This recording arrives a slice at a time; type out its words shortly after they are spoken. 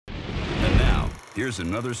here's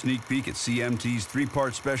another sneak peek at CMT's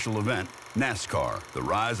three-part special event, NASCAR, The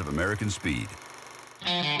Rise of American Speed.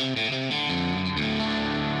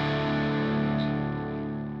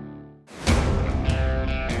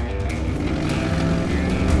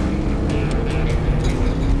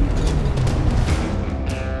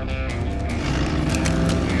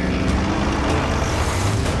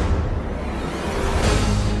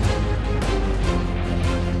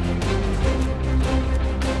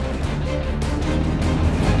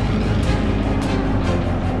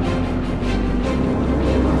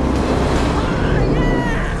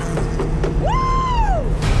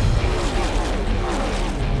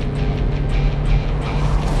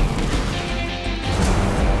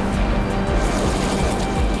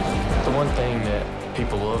 One thing that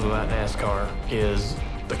people love about NASCAR is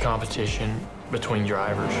the competition between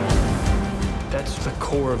drivers. That's the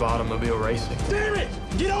core of automobile racing. Damn it!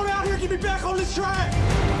 Get on out here, get me back on this track!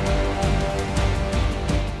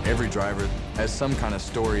 Every driver has some kind of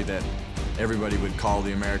story that everybody would call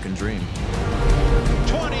the American dream.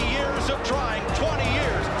 20 years of trying, 20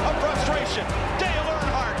 years of frustration. Dale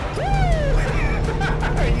Earnhardt.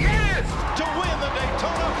 Yes! To win the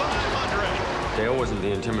Daytona 500. Dale wasn't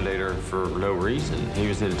the intimidator for no reason. He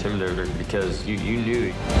was the intimidator because you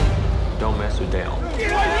knew, don't mess with Dale.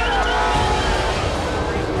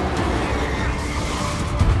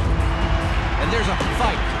 And there's a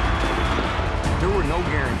fight. There were no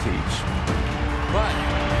guarantees, but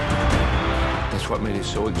that's what made it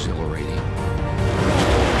so exhilarating.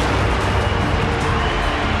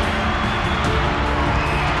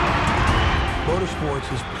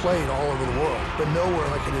 Motorsports is played all over the world, but nowhere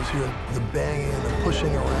like it is here. The banging, the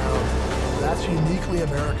pushing around. That's uniquely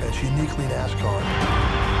America. It's uniquely NASCAR.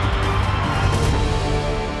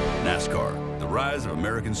 NASCAR, The Rise of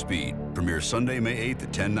American Speed, premieres Sunday, May 8th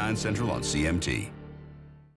at 10, 9 Central on CMT.